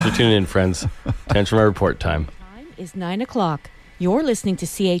Tune in, friends. Tantrum Report time. Time is 9 o'clock. You're listening to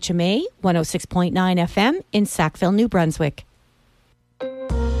CHMA 106.9 FM in Sackville, New Brunswick.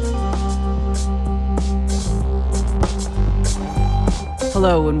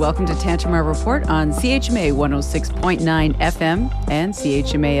 Hello and welcome to Tantrum Report on CHMA 106.9 FM and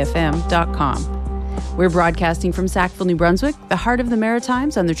CHMAFM.com. We're broadcasting from Sackville, New Brunswick, the heart of the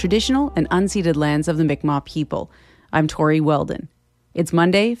Maritimes on the traditional and unceded lands of the Mi'kmaq people. I'm Tori Weldon. It's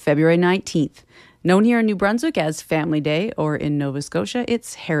Monday, February 19th, known here in New Brunswick as Family Day, or in Nova Scotia,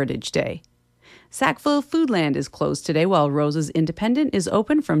 it's Heritage Day. Sackville Foodland is closed today, while Rose's Independent is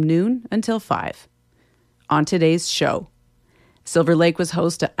open from noon until 5. On today's show, Silver Lake was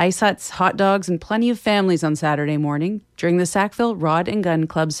host to ice huts, hot dogs, and plenty of families on Saturday morning during the Sackville Rod and Gun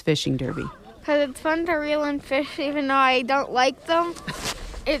Club's fishing derby. Because it's fun to reel in fish, even though I don't like them.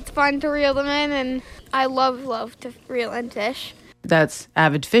 It's fun to reel them in, and I love to reel in fish. That's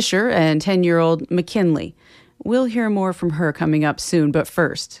avid fisher and 10-year-old McKinley. We'll hear more from her coming up soon, but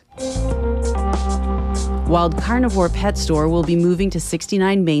first. Wild Carnivore Pet Store will be moving to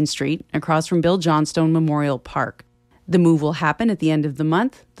 69 Main Street, across from Bill Johnstone Memorial Park. The move will happen at the end of the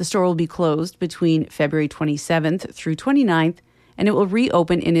month. The store will be closed between February 27th through 29th, and it will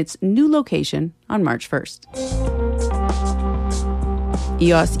reopen in its new location on March 1st.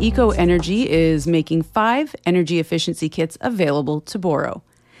 EOS Eco Energy is making 5 energy efficiency kits available to borrow.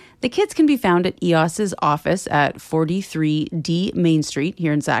 The kits can be found at EOS's office at 43D Main Street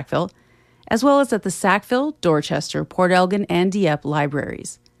here in Sackville, as well as at the Sackville, Dorchester, Port Elgin, and Dieppe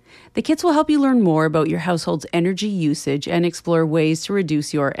libraries. The kits will help you learn more about your household's energy usage and explore ways to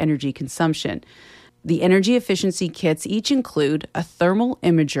reduce your energy consumption. The energy efficiency kits each include a thermal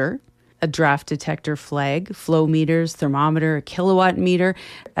imager, a draft detector flag, flow meters, thermometer, a kilowatt meter,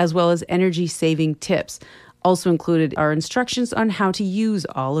 as well as energy saving tips. Also included are instructions on how to use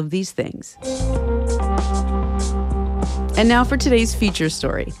all of these things. And now for today's feature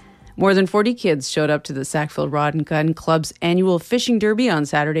story. More than 40 kids showed up to the Sackville Rod and Gun Club's annual fishing derby on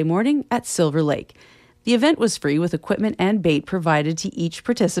Saturday morning at Silver Lake. The event was free with equipment and bait provided to each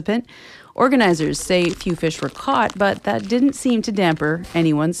participant. Organizers say few fish were caught, but that didn't seem to damper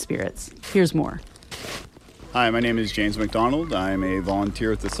anyone's spirits. Here's more. Hi, my name is James McDonald. I'm a volunteer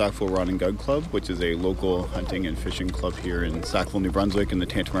with the Sackville Rod and Gun Club, which is a local hunting and fishing club here in Sackville, New Brunswick in the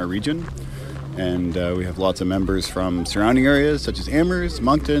Tantramar region. And we have lots of members from surrounding areas such as Amherst,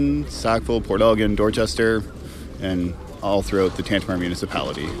 Moncton, Sackville, Port Elgin, Dorchester, and all throughout the Tantramar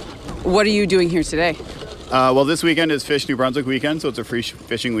municipality. What are you doing here today? Well, this weekend is Fish New Brunswick weekend, so it's a free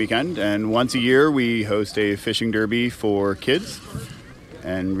fishing weekend. And once a year, we host a fishing derby for kids.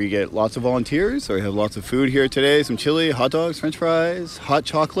 And we get lots of volunteers. So we have lots of food here today, some chili, hot dogs, french fries, hot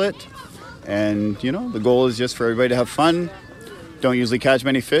chocolate. And, you know, the goal is just for everybody to have fun. Don't usually catch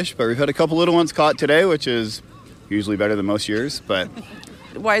many fish, but we've had a couple little ones caught today, which is usually better than most years. But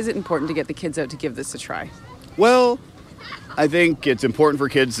why is it important to get the kids out to give this a try? Well, I think it's important for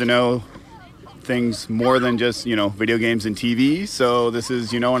kids to know things more than just, video games and TV. So this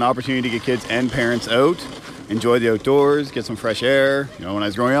is, an opportunity to get kids and parents out, enjoy the outdoors, get some fresh air. When I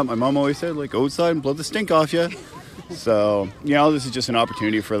was growing up, my mom always said, go outside and blow the stink off you. So, this is just an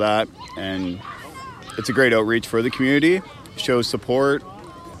opportunity for that. And it's a great outreach for the community, shows support,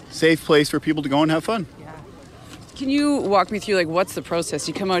 safe place for people to go and have fun. Yeah. Can you walk me through, what's the process?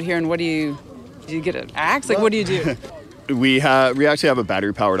 You come out here and do you get an axe? What do you do? We actually have a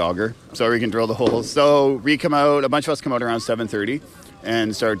battery-powered auger, so we can drill the holes. So a bunch of us come out around 7:30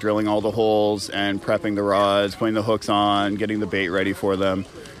 and start drilling all the holes and prepping the rods, putting the hooks on, getting the bait ready for them.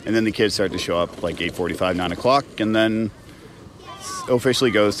 And then the kids start to show up 8:45, 9 o'clock, and then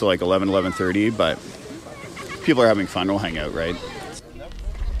officially goes to 11:30, but people are having fun. We'll hang out, right?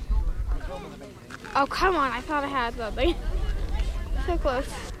 Oh, come on. I thought I had something. So close.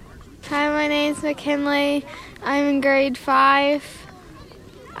 Hi, my name's McKinley. I'm in grade 5.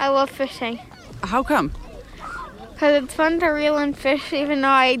 I love fishing. How come? Because it's fun to reel in fish, even though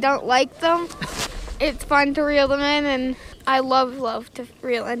I don't like them. It's fun to reel them in, and I love to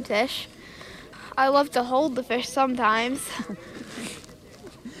reel in fish. I love to hold the fish sometimes.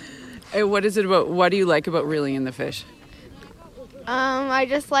 Hey, what do you like about reeling in the fish? I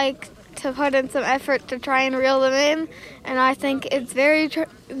just like to put in some effort to try and reel them in, and I think it's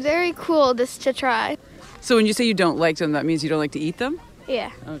very cool just to try. So when you say you don't like them, that means you don't like to eat them?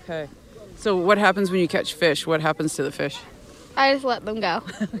 Yeah. Okay. So what happens when you catch fish? What happens to the fish? I just let them go.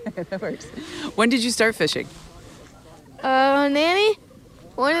 That works. When did you start fishing? Nanny?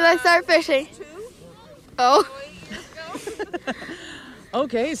 When did I start fishing? 2. Oh.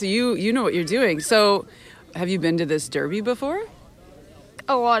 Okay, so you know what you're doing. So have you been to this derby before?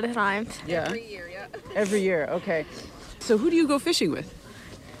 a lot of times. Yeah. Every year, okay. So who do you go fishing with?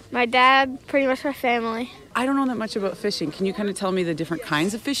 My dad, pretty much my family. I don't know that much about fishing. Can you kind of tell me the different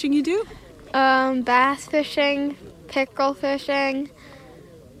kinds of fishing you do? Bass fishing, pickerel fishing,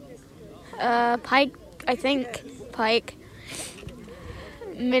 pike, I think, pike,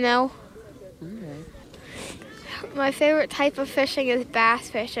 minnow. Okay. My favorite type of fishing is bass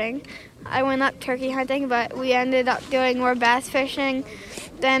fishing. I went up turkey hunting, but we ended up doing more bass fishing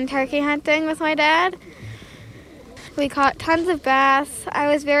than turkey hunting with my dad. We caught tons of bass. I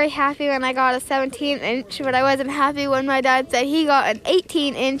was very happy when I got a 17-inch, but I wasn't happy when my dad said he got an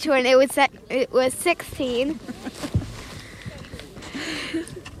 18-inch when it was 16.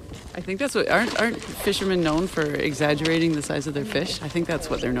 I think that's what, aren't fishermen known for exaggerating the size of their fish? I think that's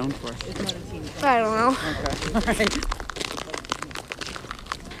what they're known for. I don't know. Okay, all right.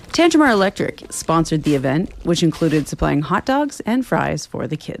 Tantramar Electric sponsored the event, which included supplying hot dogs and fries for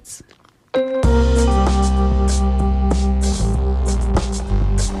the kids.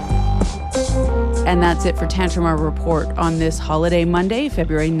 And that's it for Tantramar Report on this holiday Monday,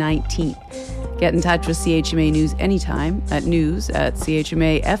 February 19th. Get in touch with CHMA News anytime at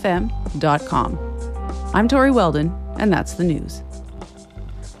news@chmafm.com. I'm Tori Weldon, and that's the news.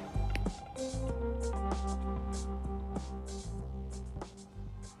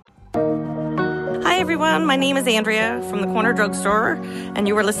 Hi everyone, my name is Andrea from the Corner Drugstore, and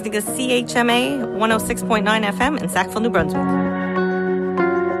you are listening to CHMA 106.9 FM in Sackville, New Brunswick.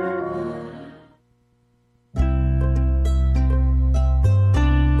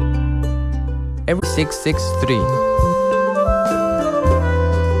 Every 663.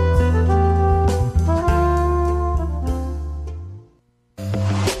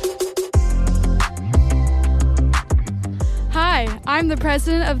 Hi, I'm the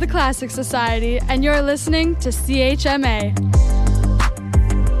president of the Classic Society, and you're listening to CHMA.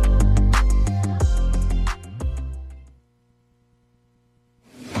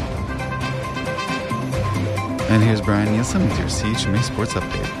 And here's Brian Nielsen with your CHMA Sports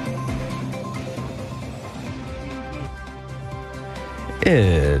Update.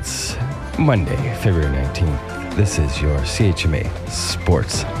 It's Monday, February 19th. This is your CHMA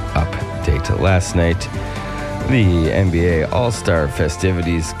Sports Update. Last night, the NBA All-Star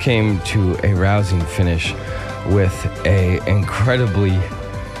festivities came to a rousing finish with an incredibly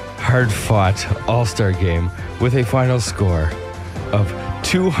hard-fought All-Star game with a final score of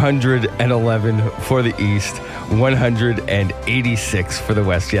 211 for the East, 186 for the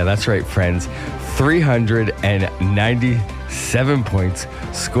West. Yeah, that's right, friends. 397 points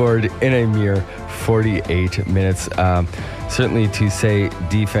scored in a mere 48 minutes. Certainly to say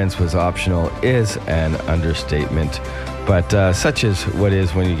defense was optional is an understatement, but such is what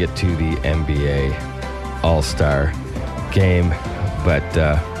is when you get to the NBA All-Star game. But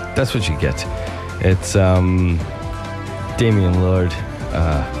that's what you get. It's Damian Lillard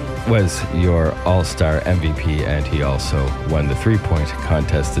was your All-Star MVP, and he also won the three-point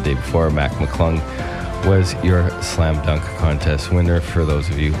contest the day before. Mac McClung was your slam dunk contest winner, for those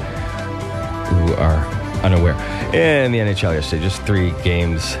of you who are unaware. In the NHL yesterday, just 3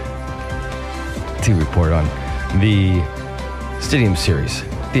 games to report on. The Stadium Series,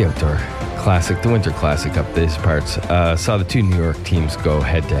 the Outdoor Classic, the Winter Classic up these parts, saw the 2 New York teams go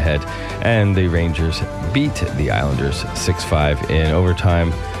head-to-head, and the Rangers beat the Islanders 6-5 in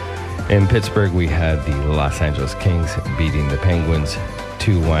overtime. In Pittsburgh, we had the Los Angeles Kings beating the Penguins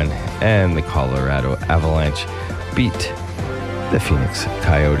 2-1, and the Colorado Avalanche beat the Phoenix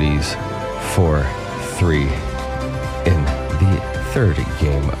Coyotes 4-3 in the third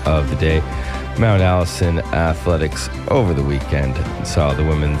game of the day. Mount Allison Athletics over the weekend saw the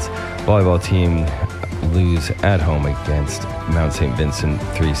women's volleyball team lose at home against Mount St. Vincent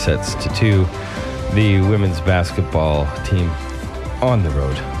 3-2. The women's basketball team on the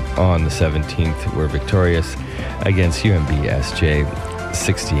road on the 17th were victorious against UMBSJ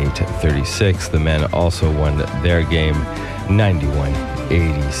 68-36. The men also won their game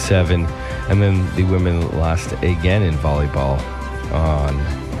 91-87. And then the women lost again in volleyball on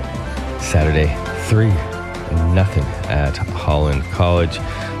Saturday, 3-0 at Holland College.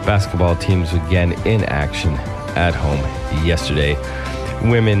 Basketball teams again in action at home yesterday.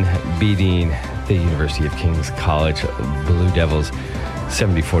 Women beating the University of King's College Blue Devils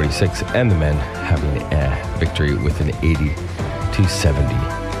 70-46, and the men having a victory with an 80-70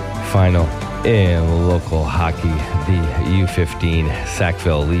 final. In local hockey, the U15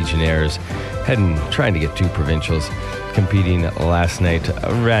 Sackville Legionnaires trying to get 2 provincials, competing last night,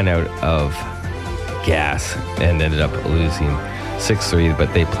 ran out of gas and ended up losing 6-3,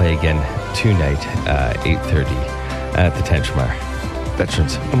 but they play again tonight, 8:30 at the Tantramar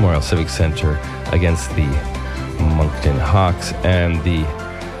Veterans Memorial Civic Center against the Moncton Hawks, and the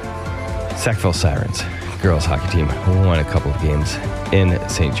Sackville Sirens girls hockey team won a couple of games in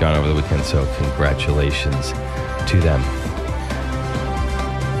St. John over the weekend, so congratulations to them.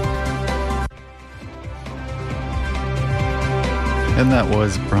 And that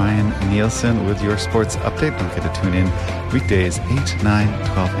was Brian Nielsen with your sports update. Don't forget to tune in weekdays 8,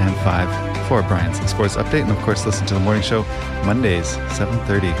 9, 12, and 5 for Brian's sports update. And of course, listen to the morning show Mondays,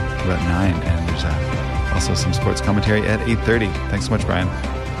 7:30 about 9. And there's also some sports commentary at 8:30. Thanks so much, Brian.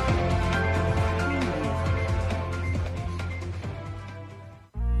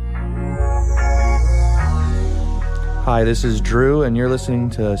 Hi, this is Drew, and you're listening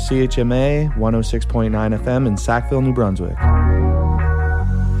to CHMA 106.9 FM in Sackville, New Brunswick.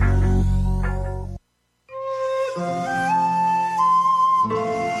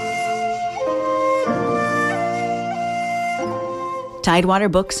 Tidewater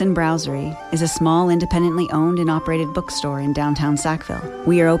Books and Browsery is a small, independently owned and operated bookstore in downtown Sackville.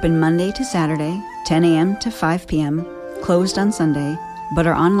 We are open Monday to Saturday, 10 a.m. to 5 p.m., closed on Sunday, but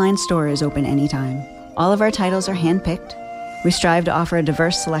our online store is open anytime. All of our titles are hand-picked. We strive to offer a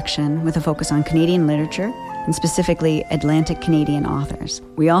diverse selection with a focus on Canadian literature and specifically Atlantic Canadian authors.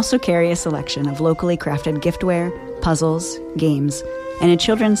 We also carry a selection of locally crafted giftware, puzzles, games, and a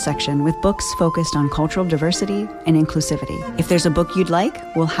children's section with books focused on cultural diversity and inclusivity. If there's a book you'd like,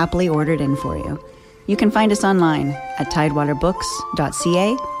 we'll happily order it in for you. You can find us online at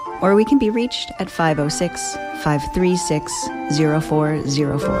tidewaterbooks.ca, or we can be reached at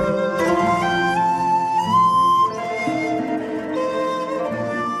 506-536-0404.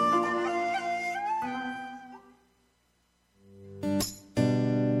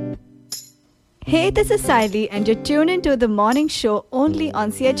 Hey, this is Siley, and you're tuned into the morning show only on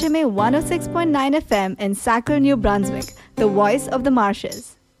CHMA 106.9 FM in Sackville, New Brunswick, the voice of the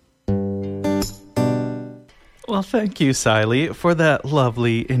marshes. Well, thank you, Siley, for that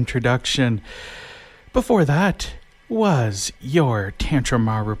lovely introduction. Before that was your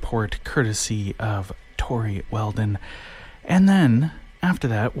Tantramar report, courtesy of Tori Weldon. And then, after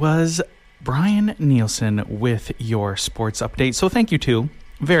that, was Brian Nielsen with your sports update. So thank you, too,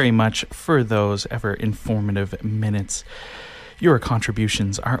 very much for those ever informative minutes. Your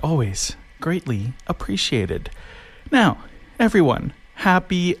contributions are always greatly appreciated. Now, everyone,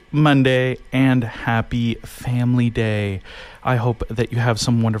 happy Monday and happy Family Day. I hope that you have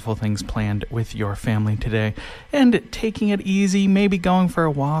some wonderful things planned with your family today and taking it easy, maybe going for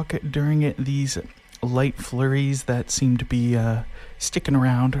a walk during these light flurries that seem to be sticking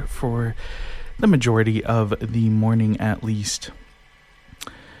around for the majority of the morning at least.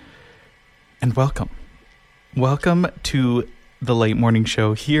 And welcome to the late morning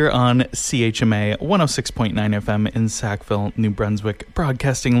show here on CHMA 106.9 FM in Sackville, New Brunswick,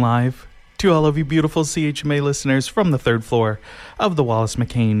 broadcasting live to all of you beautiful CHMA listeners from the third floor of the Wallace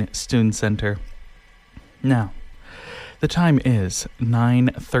McCain Student Center. Now, the time is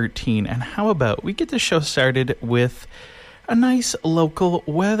 9:13, and how about we get the show started with a nice local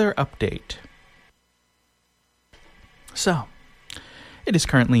weather update. So, it is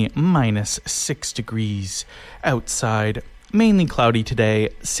currently -6 degrees outside, mainly cloudy today,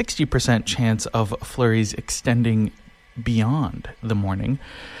 60% chance of flurries extending beyond the morning.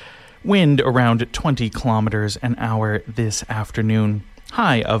 Wind around 20 kilometers an hour this afternoon.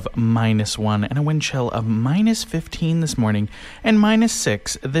 High of -1 and a wind chill of -15 this morning and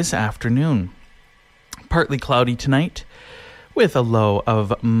 -6 this afternoon. Partly cloudy tonight with a low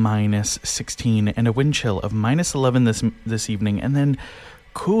of -16 and a wind chill of -11 this evening, and then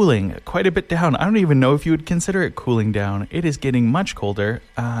cooling quite a bit down. I don't even know if you would consider it cooling down. It is getting much colder,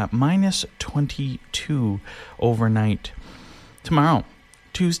 -22 overnight. Tomorrow,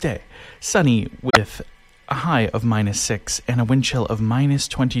 Tuesday, sunny with a high of -6 and a wind chill of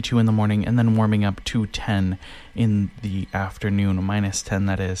 -22 in the morning, and then warming up to 10 in the afternoon, -10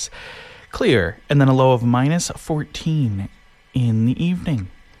 that is. Clear, and then a low of -14 in the evening.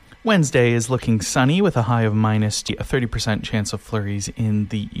 Wednesday is looking sunny with a high of a 30% chance of flurries in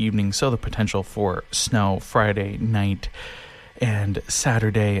the evening, so the potential for snow Friday night and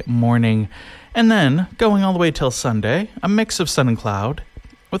Saturday morning. And then, going all the way till Sunday, a mix of sun and cloud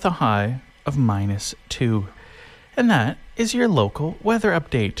with a high of -2. And that is your local weather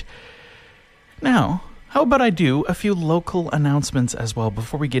update. Now, how about I do a few local announcements as well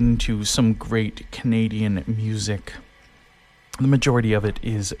before we get into some great Canadian music. The majority of it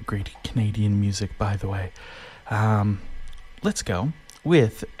is great Canadian music, by the way. Let's go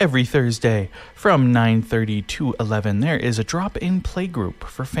with every Thursday from 9:30 to 11. There is a drop-in playgroup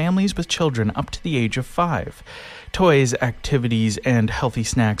for families with children up to the age of 5. Toys, activities, and healthy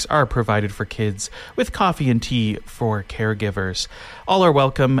snacks are provided for kids, with coffee and tea for caregivers. All are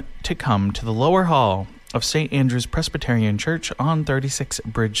welcome to come to the lower hall of St. Andrew's Presbyterian Church on 36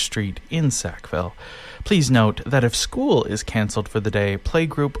 Bridge Street in Sackville. Please note that if school is canceled for the day,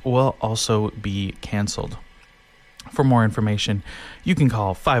 playgroup will also be canceled. For more information, you can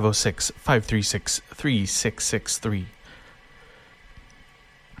call 506-536-3663.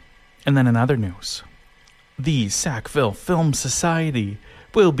 And then in other news, the Sackville Film Society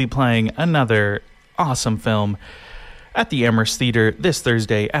will be playing another awesome film at the Amherst Theater this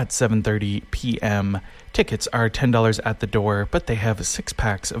Thursday at 7:30 p.m. Tickets are $10 at the door, but they have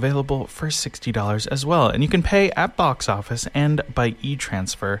 6-packs available for $60 as well. And you can pay at box office and by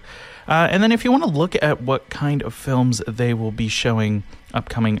e-transfer. And then if you want to look at what kind of films they will be showing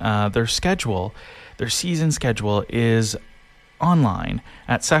upcoming, their season schedule is online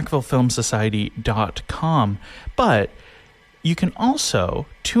at sackvillefilmsociety.com. But you can also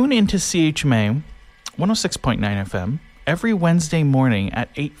tune into CHMA 106.9 FM every Wednesday morning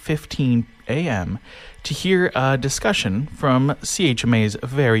at 8:15 a.m. to hear a discussion from CHMA's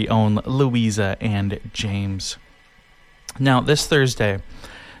very own Louisa and James. Now, this Thursday,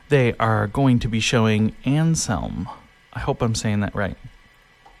 they are going to be showing Anselm. I hope I'm saying that right.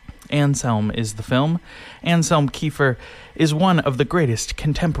 Anselm is the film. Anselm Kiefer is one of the greatest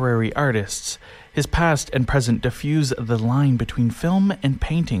contemporary artists. His past and present diffuse the line between film and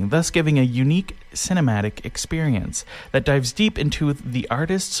painting, thus giving a unique cinematic experience that dives deep into the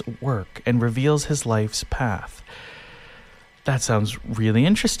artist's work and reveals his life's path. That sounds really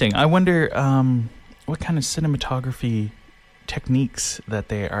interesting. I wonder what kind of cinematography techniques that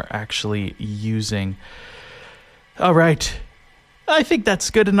they are actually using. All right. I think that's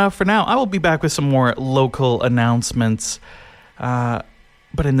good enough for now. I will be back with some more local announcements.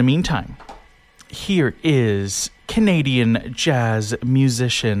 But in the meantime, here is Canadian jazz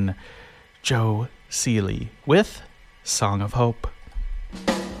musician Joe Seeley with Song of Hope.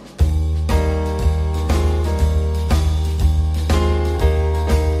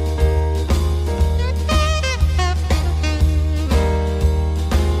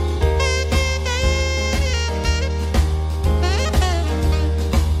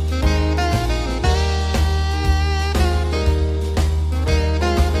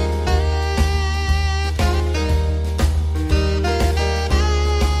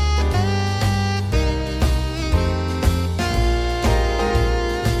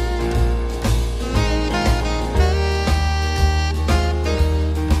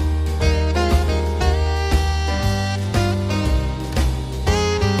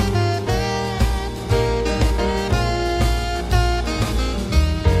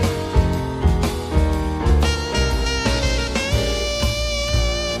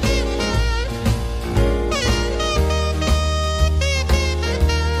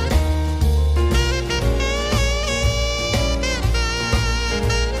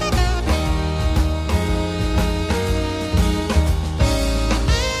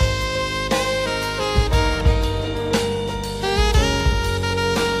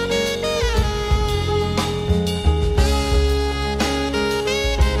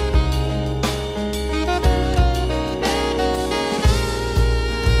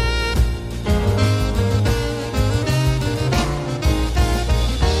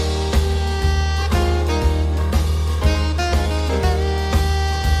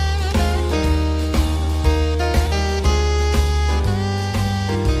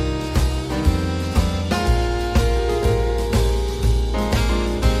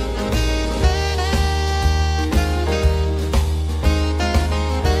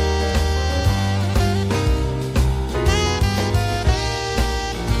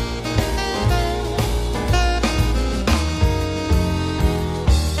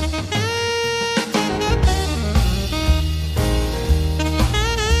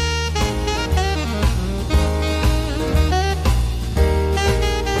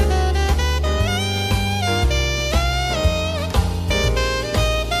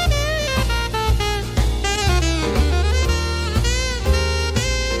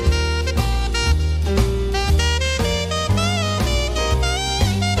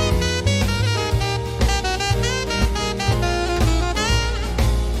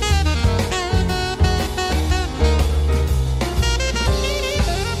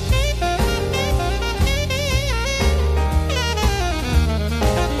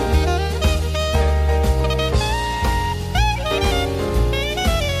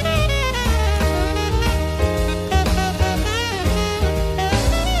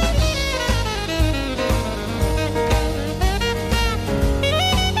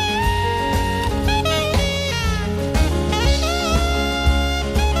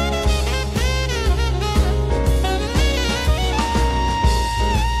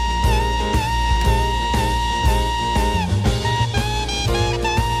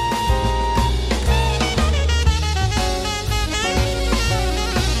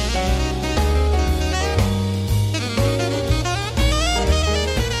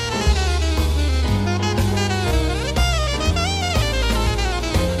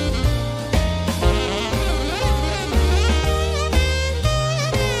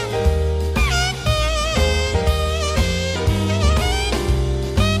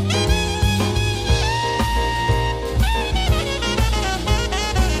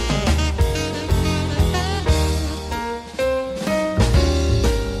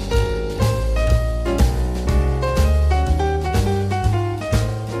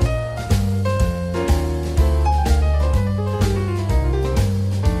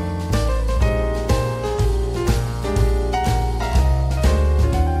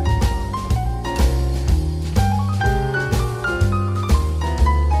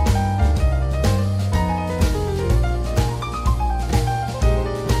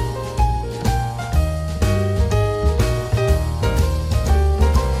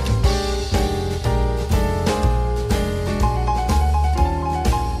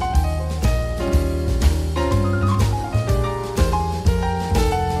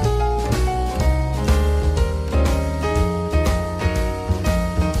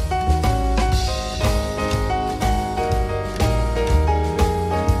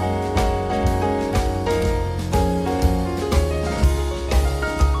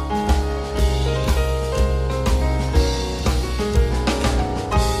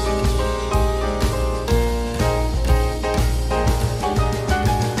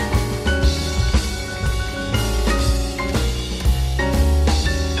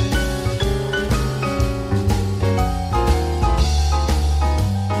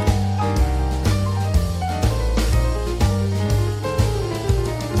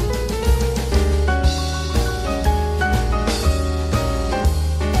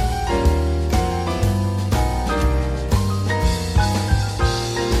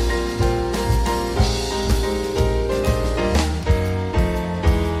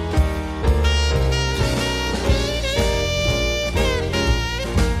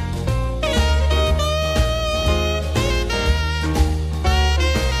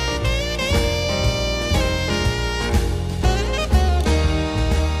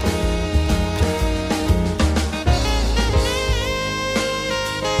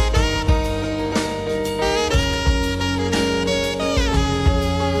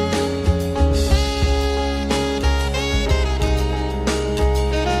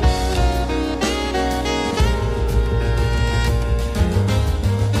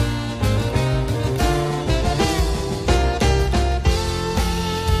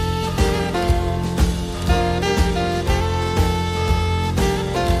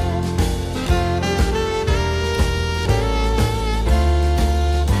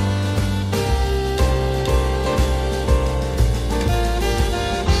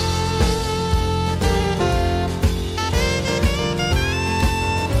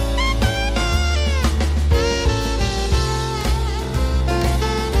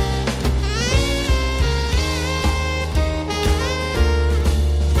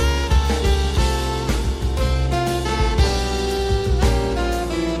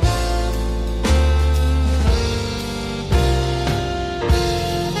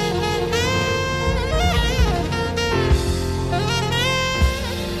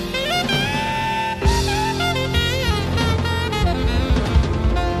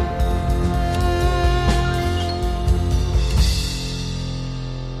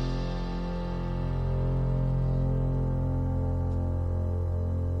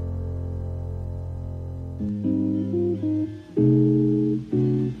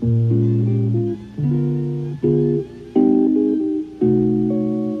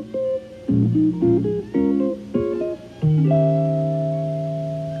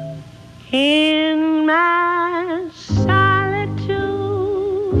 In my solitude,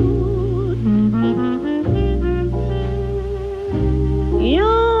 you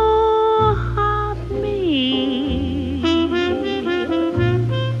haunt me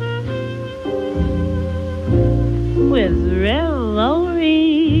with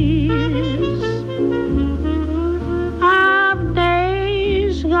revelries of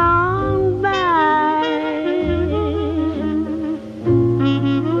days gone by.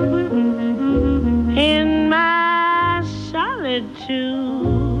 In my solitude,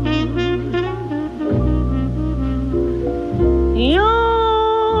 you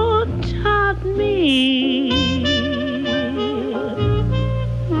taught me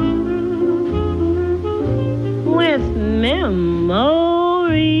with memories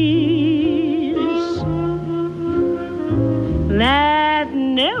that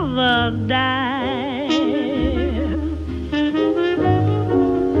never die.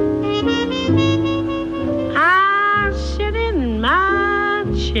 I sit in my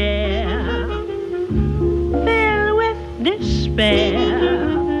chair, filled with despair.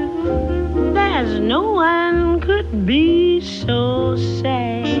 There's no one could be so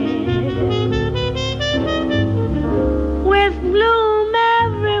sad. With bloom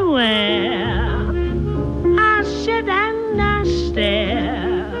everywhere, I sit and I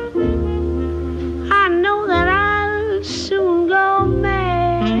stare. I know that I'll soon go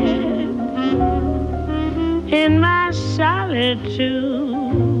mad in my solitude.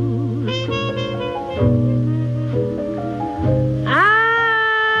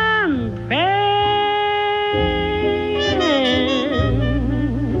 I'm praying,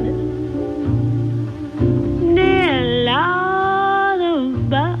 dear Lord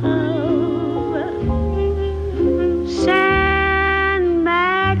above, send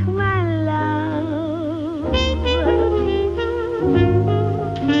back my love.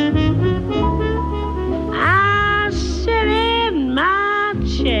 I sit in my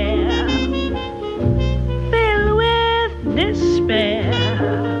chair, filled with despair.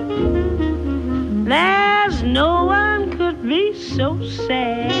 There's no one could be so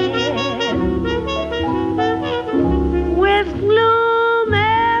sad. With gloom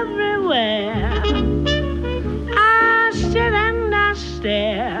everywhere, I sit and I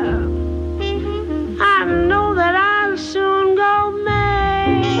stare. I know that I'll soon go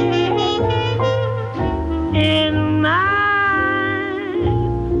mad in my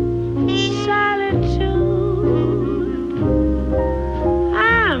solitude.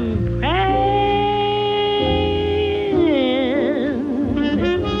 I'm praying,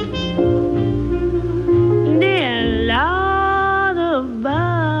 dear Lord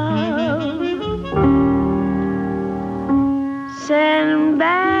above, send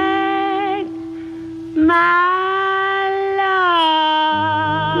back my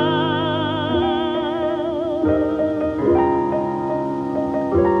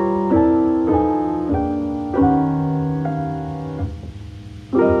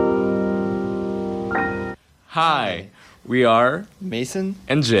Hi, we are Mason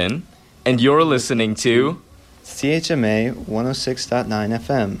and Jin, and you're listening to CHMA 106.9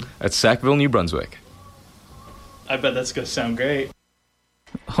 FM at Sackville, New Brunswick. I bet that's going to sound great.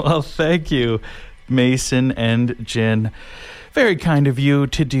 Well, thank you, Mason and Jin. Very kind of you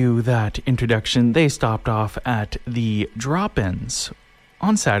to do that introduction. They stopped off at the Drop-Ins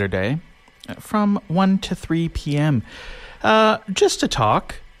on Saturday from 1 to 3 p.m. Just to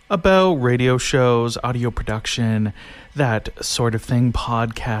talk about radio shows, audio production, that sort of thing,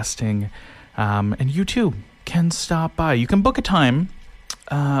 podcasting. And you too can stop by. You can book a time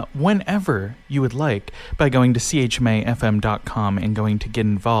whenever you would like by going to chmafm.com and going to get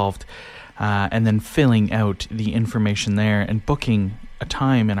involved and then filling out the information there and booking a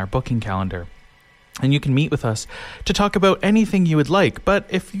time in our booking calendar. And you can meet with us to talk about anything you would like. But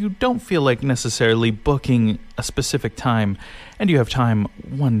if you don't feel like necessarily booking a specific time and you have time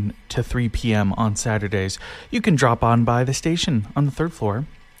 1 to 3 p.m. on Saturdays, you can drop on by the station on the 3rd floor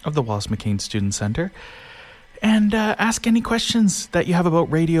of the Wallace McCain Student Center and ask any questions that you have about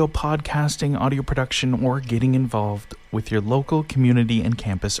radio, podcasting, audio production, or getting involved with your local community and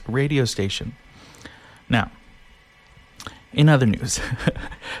campus radio station. Now, in other news,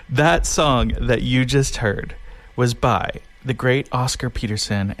 that song that you just heard was by the great Oscar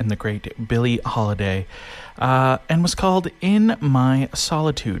Peterson and the great Billie Holiday, and was called In My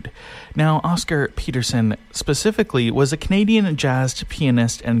Solitude. Now, Oscar Peterson specifically was a Canadian jazz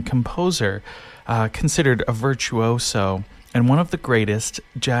pianist and composer, considered a virtuoso and one of the greatest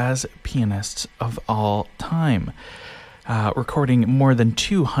jazz pianists of all time, recording more than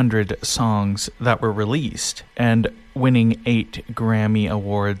 200 songs that were released and winning 8 Grammy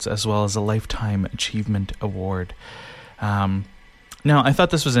Awards as well as a Lifetime Achievement Award. Now, I thought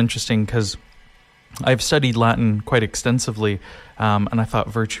this was interesting because I've studied Latin quite extensively, and I thought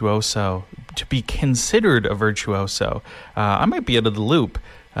virtuoso, to be considered a virtuoso, I might be out of the loop,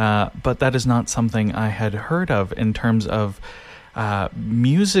 but that is not something I had heard of in terms of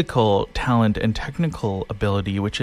musical talent and technical ability, which